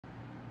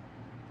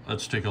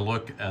Let's take a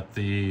look at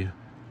the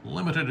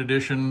limited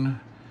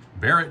edition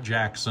Barrett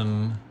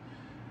Jackson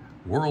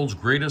World's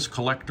Greatest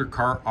Collector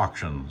Car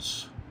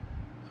Auctions.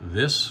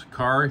 This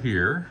car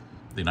here,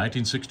 the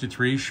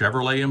 1963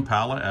 Chevrolet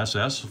Impala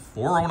SS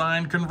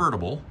 409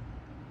 convertible,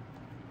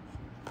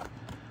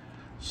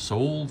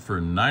 sold for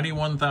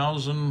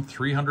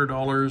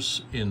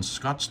 $91,300 in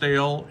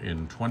Scottsdale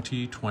in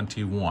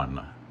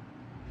 2021.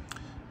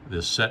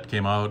 This set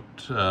came out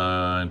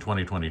in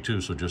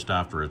 2022, so just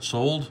after it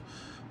sold.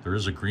 There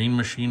is a green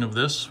machine of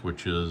this,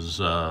 which is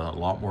a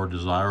lot more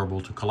desirable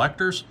to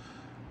collectors,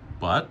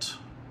 but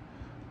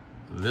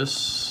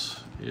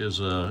this is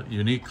a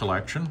unique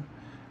collection,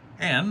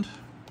 and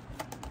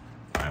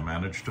I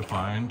managed to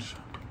find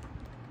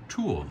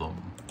two of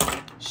them.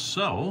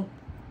 So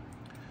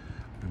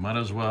we might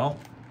as well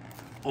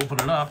open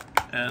it up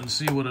and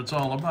see what it's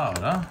all about,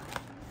 huh?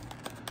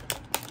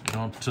 You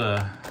don't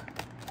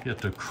get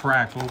to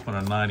crack open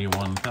a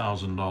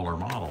 $91,000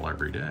 model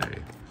every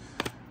day.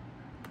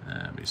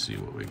 Let me see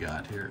what we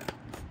got here.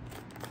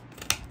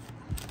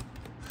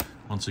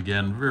 Once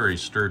again, very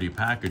sturdy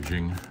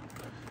packaging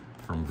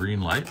from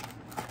Greenlight.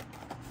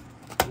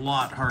 A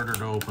lot harder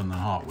to open than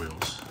Hot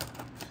Wheels.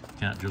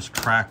 Can't just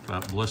crack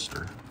that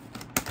blister.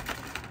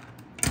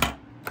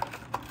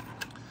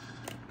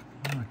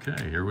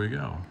 Okay, here we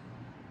go.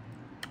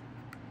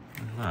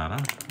 Look at that, huh?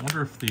 I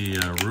wonder if the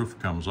roof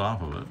comes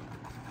off of it.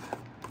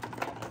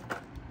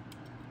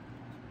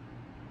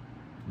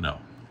 No.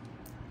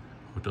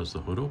 What, does the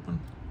hood open?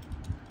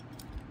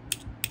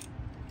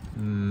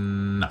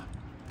 No.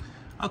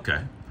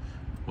 Okay.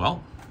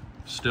 Well,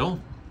 still,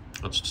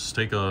 let's just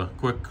take a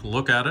quick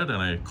look at it and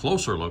a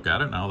closer look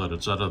at it now that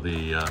it's out of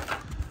the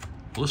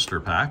blister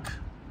pack.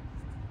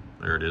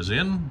 There it is,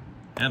 in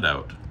and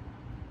out.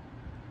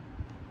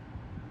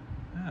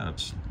 Yeah,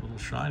 it's a little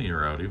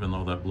shinier out, even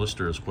though that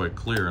blister is quite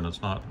clear and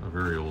it's not a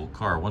very old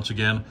car. Once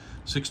again,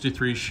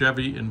 63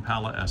 Chevy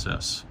Impala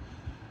SS.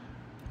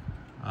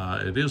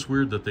 It is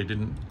weird that they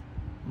didn't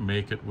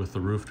make it with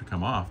the roof to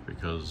come off,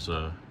 because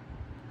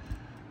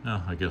no,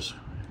 I guess it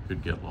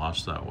could get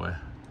lost that way.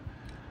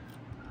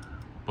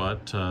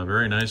 But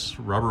very nice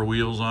rubber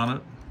wheels on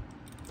it.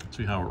 Let's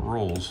see how it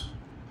rolls.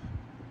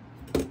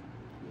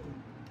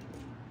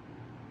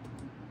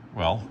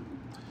 Well,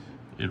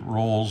 it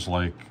rolls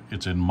like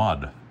it's in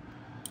mud.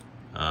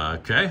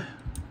 Okay,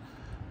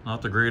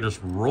 not the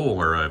greatest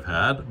roller I've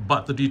had,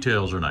 but the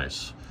details are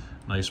nice.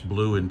 Nice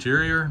blue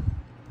interior.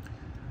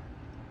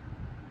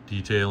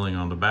 Detailing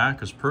on the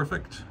back is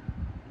perfect.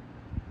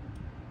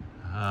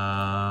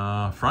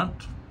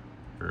 Front,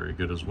 very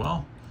good as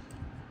well.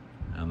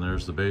 And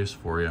there's the base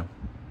for you.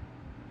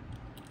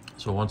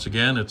 So once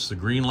again, it's the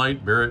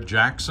Greenlight Barrett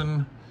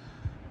Jackson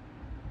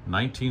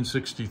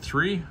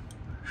 1963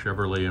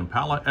 Chevrolet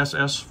Impala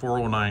SS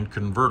 409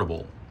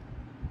 convertible.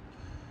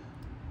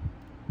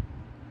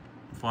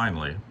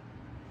 Finally,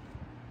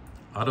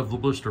 out of the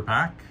blister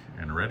pack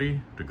and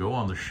ready to go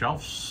on the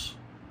shelves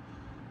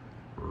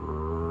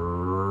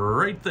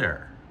right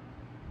there.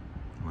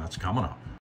 And that's coming up.